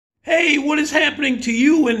Hey, what is happening to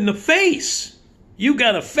you in the face? You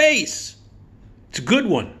got a face. It's a good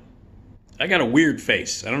one. I got a weird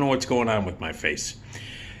face. I don't know what's going on with my face.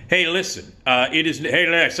 Hey, listen.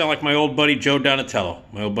 Hey, I sound like my old buddy Joe Donatello,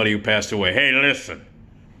 my old buddy who passed away. Hey, listen.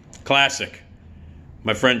 Classic.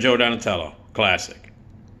 My friend Joe Donatello. Classic.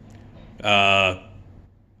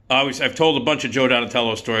 I've told a bunch of Joe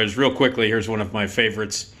Donatello stories. Real quickly, here's one of my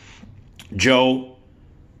favorites. Joe,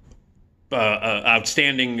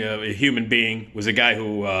 outstanding human being, was a guy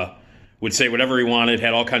who would say whatever he wanted,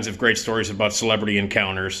 had all kinds of great stories about celebrity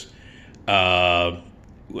encounters.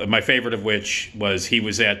 My favorite of which was he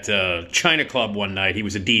was at China Club one night. He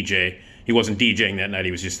was a DJ. He wasn't DJing that night.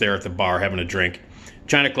 He was just there at the bar having a drink.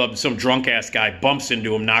 China Club, some drunk-ass guy bumps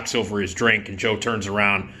into him, knocks over his drink, and Joe turns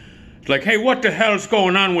around. It's like, hey, what the hell's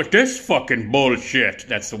going on with this fucking bullshit?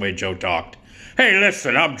 That's the way Joe talked. Hey,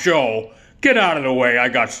 listen, I'm Joe. Get out of the way. I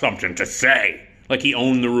got something to say. Like he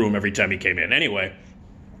owned the room every time he came in. Anyway,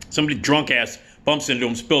 somebody drunk-ass bumps into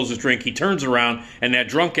him, spills his drink. He turns around, and that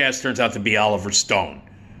drunk-ass turns out to be Oliver Stone.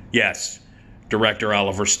 Yes, director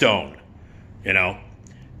Oliver Stone, you know.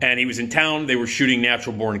 And he was in town. They were shooting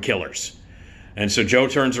Natural Born Killers. And so Joe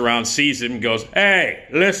turns around, sees him, and goes, hey,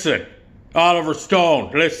 listen, Oliver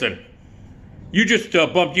Stone, listen. You just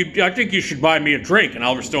bumped you. I think you should buy me a drink. And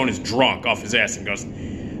Oliver Stone is drunk off his ass and goes,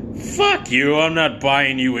 fuck you. I'm not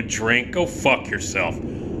buying you a drink. Go fuck yourself.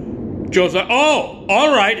 Joe's like, oh,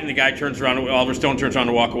 all right. And the guy turns around. Oliver Stone turns around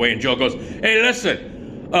to walk away. And Joe goes, hey,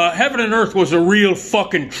 listen. Heaven and Earth was a real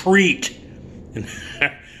fucking treat. And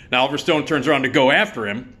now Oliver Stone turns around to go after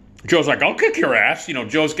him. Joe's like, I'll kick your ass. You know,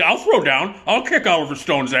 I'll throw down. I'll kick Oliver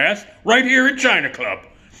Stone's ass right here at China Club.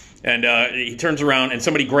 And he turns around, and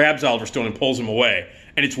somebody grabs Oliver Stone and pulls him away.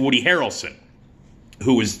 And it's Woody Harrelson,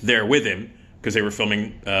 who was there with him, because they were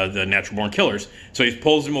filming the Natural Born Killers. So he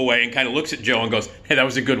pulls him away and kind of looks at Joe and goes, hey, that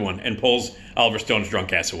was a good one, and pulls Oliver Stone's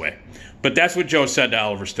drunk ass away. But that's what Joe said to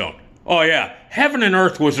Oliver Stone. Oh, yeah, Heaven and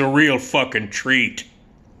Earth was a real fucking treat.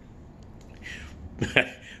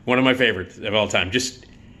 One of my favorites of all time. Just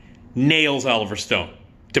nails Oliver Stone.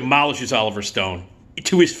 Demolishes Oliver Stone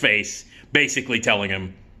to his face, basically telling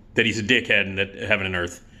him that he's a dickhead and that Heaven and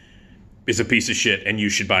Earth is a piece of shit and you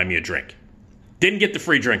should buy me a drink. Didn't get the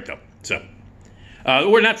free drink, though. So,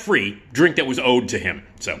 or not free, drink that was owed to him.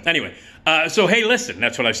 So, anyway. So, hey, listen,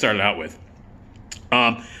 that's what I started out with.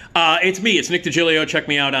 It's me. It's Nick Digilio. Check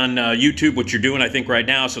me out on YouTube, what you're doing, I think, right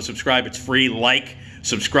now. So, subscribe. It's free.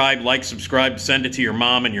 Subscribe, send it to your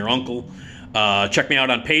mom and your uncle. Check me out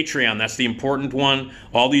on Patreon. That's the important one.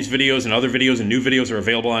 All these videos and other videos and new videos are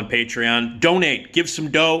available on Patreon. Donate. Give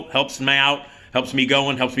some dough. Helps me out. Helps me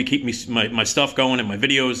going. Helps me keep my stuff going and my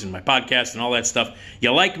videos and my podcast and all that stuff.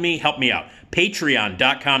 You like me? Help me out.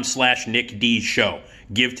 Patreon.com/NickDShow.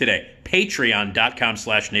 Give today.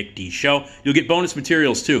 Patreon.com/NickDShow. You'll get bonus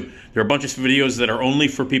materials, too. There are a bunch of videos that are only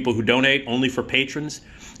for people who donate, only for patrons,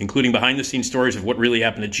 including behind-the-scenes stories of what really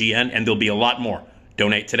happened at GN, and there'll be a lot more.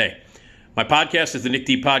 Donate today. My podcast is the Nick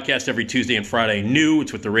D Podcast every Tuesday and Friday. New.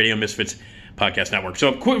 It's with the Radio Misfits Podcast Network.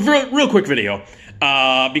 So, real quick video,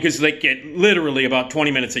 because like literally about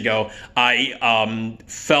 20 minutes ago, I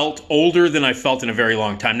felt older than I felt in a very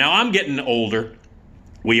long time. Now, I'm getting older.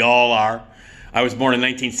 We all are. I was born in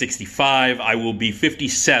 1965. I will be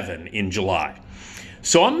 57 in July.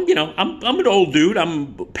 So I'm an old dude.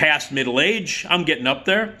 I'm past middle age. I'm getting up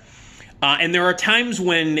there. And there are times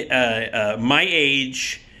when my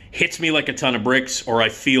age hits me like a ton of bricks, or I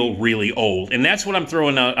feel really old. And that's what I'm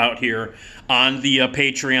throwing out here on the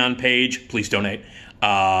Patreon page. Please donate.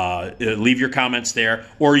 Leave your comments there.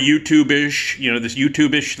 Or YouTube-ish, this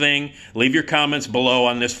YouTube-ish thing. Leave your comments below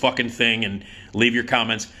on this fucking thing and leave your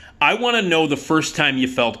comments. I want to know the first time you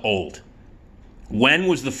felt old. When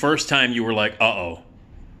was the first time you were like, uh-oh,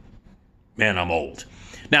 man, I'm old?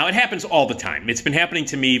 Now, it happens all the time. It's been happening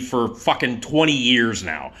to me for fucking 20 years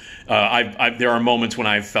now. There are moments when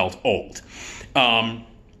I've felt old.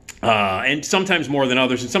 And sometimes more than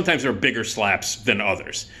others, and sometimes there are bigger slaps than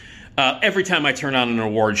others. Every time I turn on an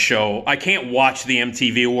awards show, I can't watch the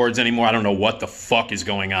MTV Awards anymore. I don't know what the fuck is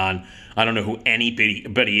going on. I don't know who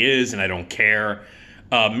anybody is, and I don't care.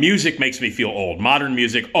 Music makes me feel old. Modern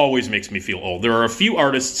music always makes me feel old. There are a few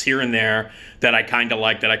artists here and there that I kind of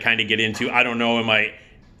like, that I kind of get into. I don't know, am I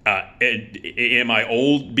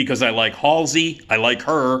old because I like Halsey? I like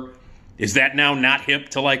her. Is that now not hip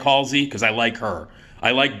to like Halsey? Because I like her.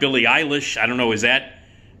 I like Billie Eilish. I don't know, is that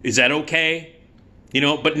okay?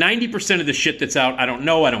 But 90% of the shit that's out, I don't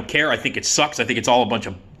know. I don't care. I think it sucks. I think it's all a bunch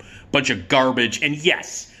of garbage. And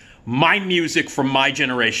yes, my music from my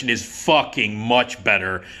generation is fucking much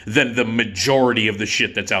better than the majority of the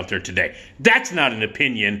shit that's out there today. That's not an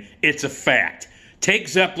opinion, it's a fact. Take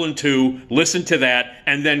Zeppelin 2, listen to that,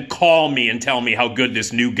 and then call me and tell me how good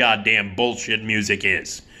this new goddamn bullshit music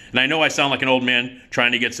is. And I know I sound like an old man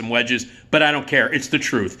trying to get some wedges, but I don't care. It's the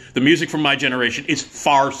truth. The music from my generation is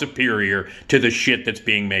far superior to the shit that's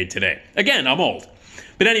being made today. Again, I'm old.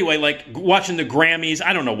 But anyway, like watching the Grammys,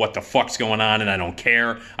 I don't know what the fuck's going on, and I don't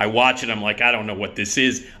care. I watch it, I'm like, I don't know what this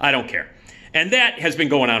is. I don't care. And that has been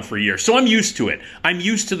going on for years. So I'm used to it. I'm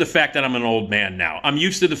used to the fact that I'm an old man now. I'm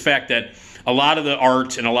used to the fact that a lot of the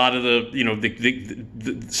art and a lot of the, you know,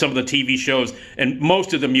 some of the TV shows and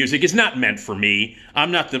most of the music is not meant for me.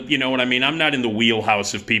 I'm not the, you know what I mean? I'm not in the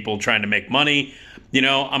wheelhouse of people trying to make money. You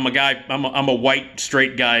know, I'm a guy, I'm a white,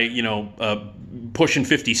 straight guy, you know, pushing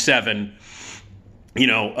 57, you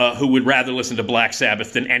know, who would rather listen to Black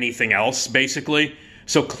Sabbath than anything else, basically.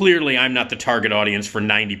 So clearly I'm not the target audience for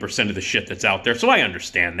 90% of the shit that's out there. So I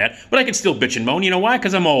understand that. But I can still bitch and moan. You know why?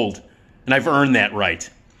 Because I'm old. And I've earned that right.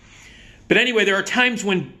 But anyway, there are times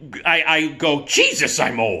when I go, Jesus,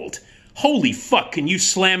 I'm old. Holy fuck, can you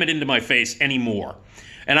slam it into my face anymore?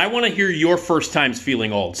 And I want to hear your first times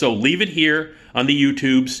feeling old. So leave it here on the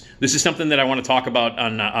YouTubes. This is something that I want to talk about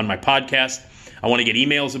on my podcast. I want to get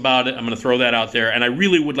emails about it. I'm going to throw that out there. And I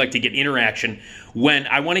really would like to get interaction when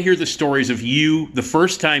I want to hear the stories of you, the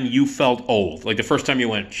first time you felt old. Like the first time you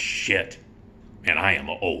went, shit, man, I am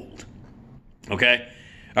old. Okay?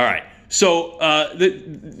 All right. So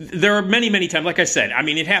there are many, many times, like I said, I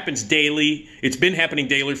mean, it happens daily. It's been happening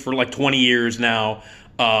daily for like 20 years now.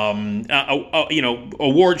 You know,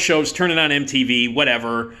 award shows, turning on MTV,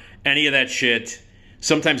 whatever, any of that shit.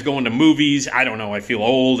 Sometimes going to movies. I don't know. I feel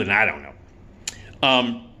old and I don't know.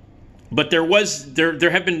 But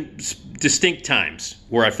there have been distinct times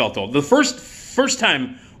where I felt old. The first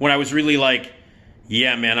time when I was really like,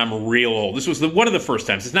 yeah, man, I'm real old. This was one of the first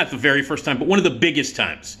times. It's not the very first time, but one of the biggest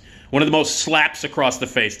times. One of the most slaps across the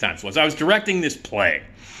face times was I was directing this play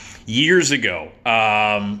years ago,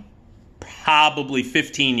 probably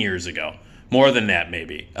 15 years ago, more than that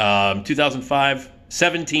maybe, 2005,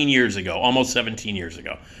 17 years ago, almost 17 years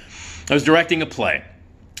ago. I was directing a play,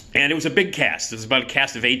 and it was a big cast. It was about a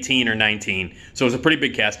cast of 18 or 19, so it was a pretty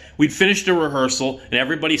big cast. We'd finished a rehearsal, and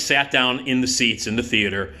everybody sat down in the seats in the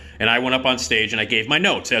theater, and I went up on stage, and I gave my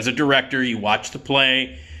notes. As a director, you watch the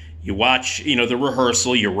play, you watch, you know, the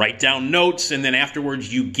rehearsal, you write down notes, and then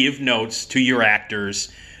afterwards you give notes to your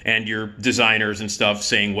actors and your designers and stuff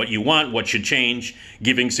saying what you want, what should change,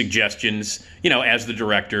 giving suggestions, you know, as the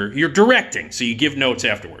director. You're directing, so you give notes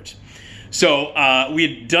afterwards. So we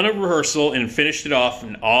had done a rehearsal and finished it off,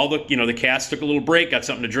 and all the, you know, the cast took a little break, got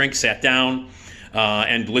something to drink, sat down,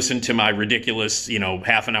 and listened to my ridiculous, you know,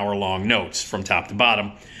 half an hour long notes from top to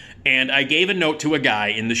bottom. And I gave a note to a guy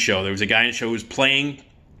in the show. There was a guy in the show who was playing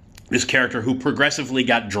this character who progressively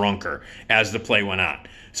got drunker as the play went on.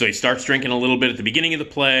 So he starts drinking a little bit at the beginning of the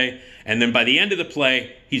play, and then by the end of the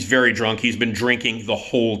play, he's very drunk. He's been drinking the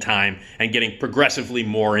whole time and getting progressively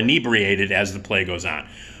more inebriated as the play goes on.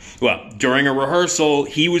 Well, during a rehearsal,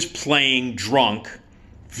 he was playing drunk,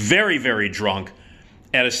 very, very drunk,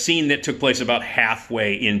 at a scene that took place about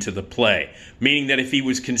halfway into the play, meaning that if he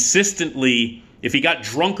was consistently, if he got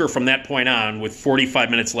drunker from that point on with 45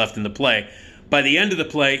 minutes left in the play, by the end of the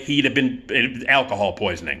play, he'd have been alcohol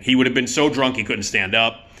poisoning. He would have been so drunk he couldn't stand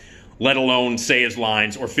up, let alone say his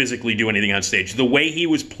lines or physically do anything on stage. The way he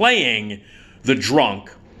was playing the drunk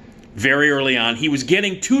very early on, he was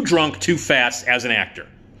getting too drunk too fast as an actor.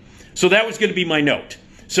 So that was going to be my note.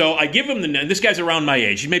 So I give him the note. This guy's around my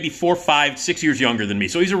age. He's maybe 4, 5, 6 years younger than me.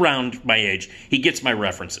 So he's around my age. He gets my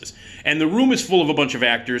references. And the room is full of a bunch of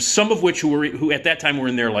actors, some of which who at that time were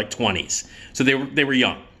in their like 20s. So they were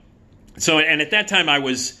young. So, and at that time I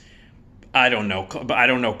was, I don't know,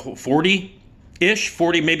 40-ish,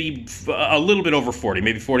 40, maybe a little bit over 40,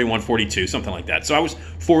 maybe 41, 42, something like that. So I was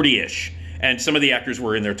 40-ish, and some of the actors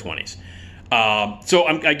were in their 20s. So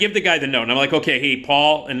I give the guy the note, and I'm like, okay, hey,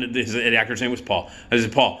 Paul, and the actor's name was Paul. I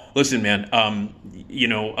said, Paul, listen, man,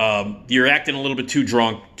 you're acting a little bit too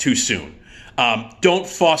drunk too soon. Don't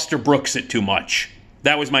Foster Brooks it too much.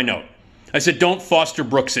 That was my note. I said, don't Foster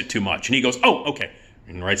Brooks it too much. And he goes, oh, okay,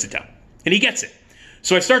 and writes it down. And he gets it.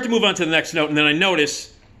 So I start to move on to the next note, and then I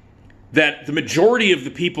notice that the majority of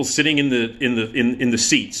the people sitting in the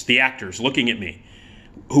seats, the actors looking at me,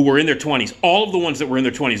 who were in their 20s, all of the ones that were in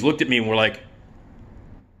their 20s looked at me and were like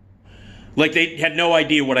they had no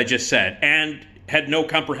idea what I just said and had no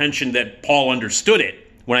comprehension that Paul understood it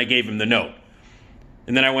when I gave him the note.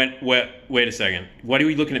 And then I went, wait a second, what are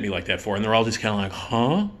you looking at me like that for? And they're all just kind of like,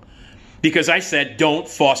 huh? because I said, don't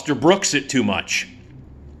Foster Brooks it too much.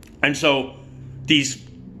 And so these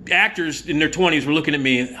actors in their 20s were looking at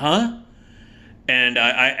me, huh? And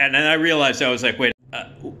I realized, I was like, wait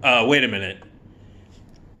a minute.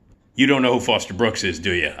 You don't know who Foster Brooks is,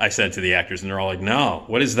 do you? I said to the actors, and they're all like, no,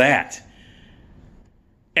 what is that?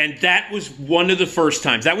 And that was one of the first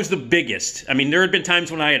times. That was the biggest. I mean, there had been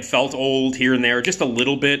times when I had felt old here and there, just a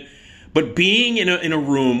little bit. But being in a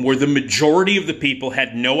room where the majority of the people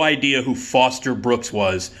had no idea who Foster Brooks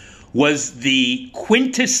was the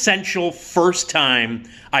quintessential first time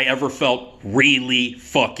I ever felt really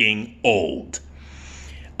fucking old.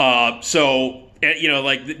 So, you know,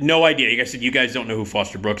 like, no idea. I said, you guys don't know who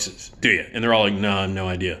Foster Brooks is, do you? And they're all like, no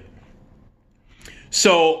idea.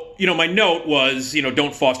 So, you know, my note was, you know,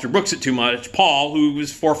 don't Foster Brooks it too much. Paul, who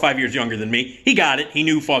was 4 or 5 years younger than me, he got it. He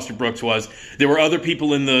knew who Foster Brooks was. There were other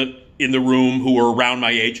people in the room who were around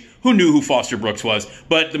my age who knew who Foster Brooks was.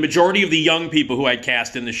 But the majority of the young people who I'd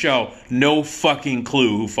cast in the show, no fucking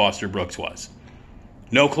clue who Foster Brooks was.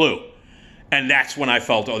 No clue. And that's when I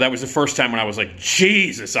felt, oh, that was the first time when I was like,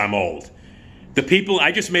 Jesus, I'm old. The people,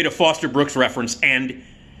 I just made a Foster Brooks reference, and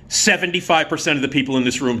 75% of the people in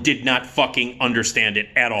this room did not fucking understand it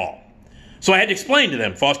at all. So I had to explain to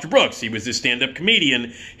them, Foster Brooks, he was this stand-up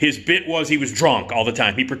comedian. His bit was he was drunk all the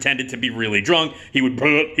time. He pretended to be really drunk. He would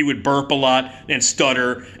burp a lot and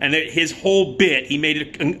stutter. And his whole bit, he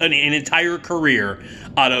made an entire career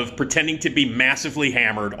out of pretending to be massively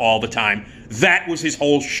hammered all the time. That was his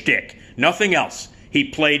whole shtick. Nothing else. He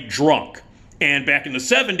played drunk. And back in the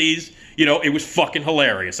 70s, you know, it was fucking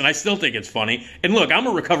hilarious. And I still think it's funny. And look, I'm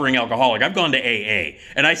a recovering alcoholic. I've gone to AA.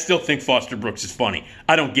 And I still think Foster Brooks is funny.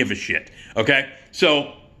 I don't give a shit. Okay?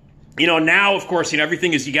 So, you know, now, of course, you know,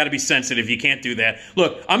 everything is, you got to be sensitive. You can't do that.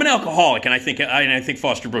 Look, I'm an alcoholic, and I think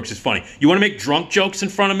Foster Brooks is funny. You want to make drunk jokes in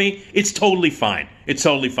front of me? It's totally fine. It's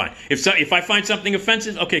totally fine. If I find something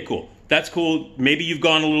offensive, okay, cool. That's cool. Maybe you've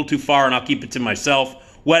gone a little too far, and I'll keep it to myself.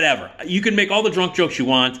 Whatever. You can make all the drunk jokes you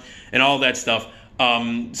want and all that stuff.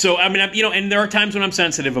 So, I mean, you know, and there are times when I'm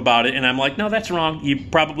sensitive about it, and I'm like, no, that's wrong. You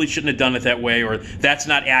probably shouldn't have done it that way, or that's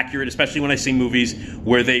not accurate, especially when I see movies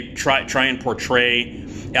where they try and portray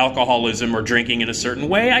alcoholism or drinking in a certain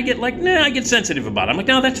way. I get sensitive about it. I'm like,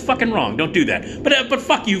 no, that's fucking wrong. Don't do that. But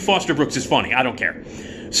fuck you, Foster Brooks is funny. I don't care.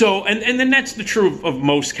 So, and then that's the truth of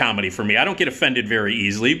most comedy for me. I don't get offended very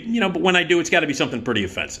easily, you know, but when I do, it's got to be something pretty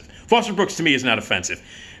offensive. Foster Brooks to me is not offensive.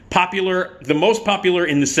 The most popular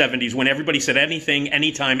in the 70s when everybody said anything,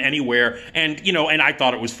 anytime, anywhere, and, you know, and I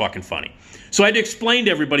thought it was fucking funny. So I had to explain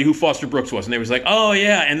to everybody who Foster Brooks was, and they was like, oh,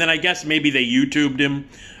 yeah, and then I guess maybe they YouTubed him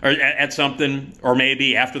or at something, or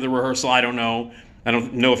maybe after the rehearsal, I don't know. I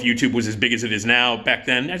don't know if YouTube was as big as it is now. Back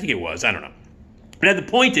then, I think it was. I don't know. But the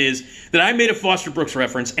point is that I made a Foster Brooks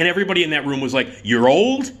reference, and everybody in that room was like, you're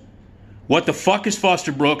old? What the fuck is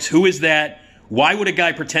Foster Brooks? Who is that? Why would a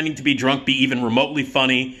guy pretending to be drunk be even remotely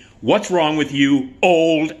funny? What's wrong with you,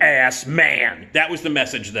 old-ass man? That was the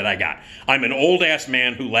message that I got. I'm an old-ass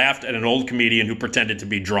man who laughed at an old comedian who pretended to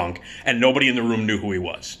be drunk, and nobody in the room knew who he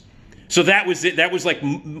was. So that was it. That was like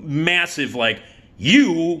massive, like,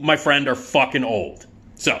 you, my friend, are fucking old.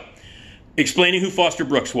 So, explaining who Foster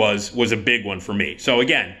Brooks was a big one for me. So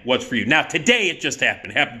again, what's for you? Now, today it just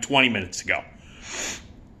happened. It happened 20 minutes ago.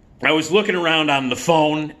 I was looking around on the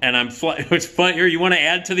phone, and it's fun here. You want to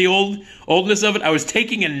add to the oldness of it? I was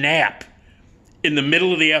taking a nap in the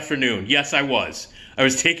middle of the afternoon. Yes, I was. I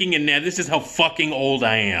was taking a nap. This is how fucking old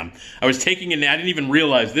I am. I was taking a nap. I didn't even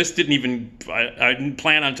realize this. I didn't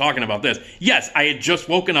plan on talking about this. Yes, I had just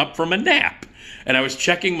woken up from a nap, and I was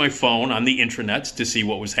checking my phone on the intranets to see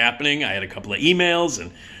what was happening. I had a couple of emails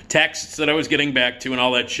and texts that I was getting back to and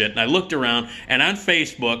all that shit, and I looked around, and on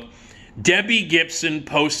Facebook, Debbie Gibson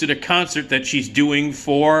posted a concert that she's doing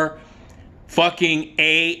for fucking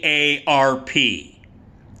AARP.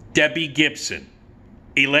 Debbie Gibson.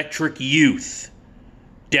 Electric Youth.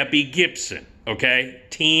 Debbie Gibson, okay?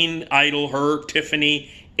 Teen Idol, her,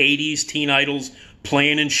 Tiffany, 80s teen idols,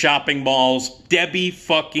 playing in shopping malls. Debbie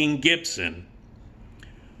fucking Gibson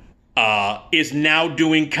is now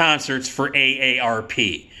doing concerts for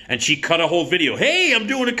AARP. And she cut a whole video. Hey, I'm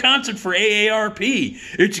doing a concert for AARP.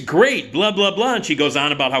 It's great, blah, blah, blah. And she goes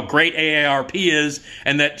on about how great AARP is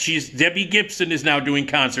and that Debbie Gibson is now doing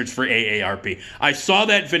concerts for AARP. I saw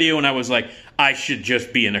that video and I was like, I should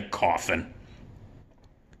just be in a coffin.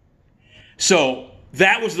 So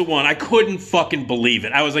that was the one. I couldn't fucking believe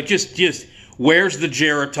it. I was like, just where's the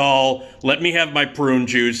Geritol? Let me have my prune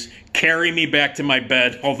juice. Carry me back to my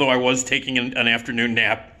bed, although I was taking an afternoon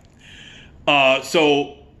nap.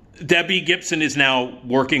 So Debbie Gibson is now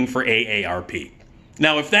working for AARP.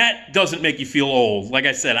 Now, if that doesn't make you feel old, like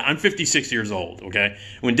I said, I'm 56 years old, okay?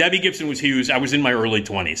 When Debbie Gibson was huge, I was in my early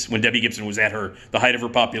 20s. When Debbie Gibson was at the height of her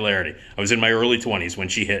popularity, I was in my early 20s when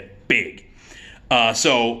she hit big.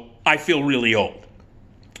 So I feel really old.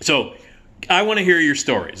 So I want to hear your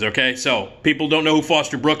stories, okay? So people don't know who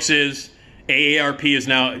Foster Brooks is. AARP is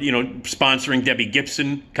now, sponsoring Debbie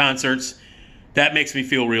Gibson concerts. That makes me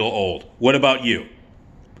feel real old. What about you?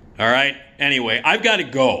 All right? Anyway, I've got to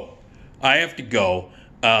go. I have to go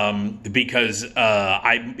because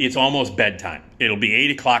it's almost bedtime. It'll be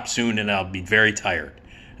 8 o'clock soon, and I'll be very tired,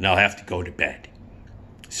 and I'll have to go to bed.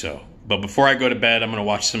 But before I go to bed, I'm going to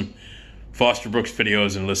watch some Foster Brooks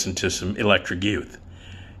videos and listen to some Electric Youth.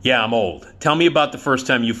 Yeah, I'm old. Tell me about the first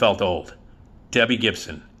time you felt old. Debbie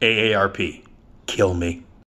Gibson, AARP. Kill me.